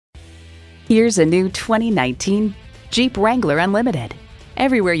Here's a new 2019 Jeep Wrangler Unlimited.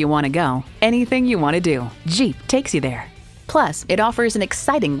 Everywhere you want to go, anything you want to do, Jeep takes you there. Plus, it offers an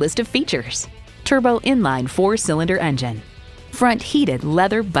exciting list of features. Turbo inline 4-cylinder engine, front heated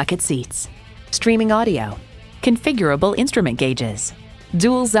leather bucket seats, streaming audio, configurable instrument gauges,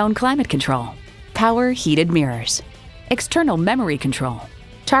 dual zone climate control, power heated mirrors, external memory control,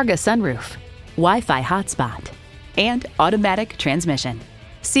 Targa sunroof, Wi-Fi hotspot, and automatic transmission.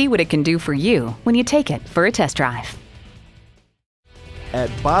 See what it can do for you when you take it for a test drive. At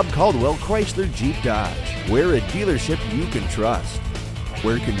Bob Caldwell Chrysler Jeep Dodge, we're a dealership you can trust.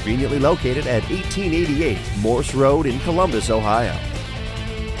 We're conveniently located at 1888 Morse Road in Columbus, Ohio.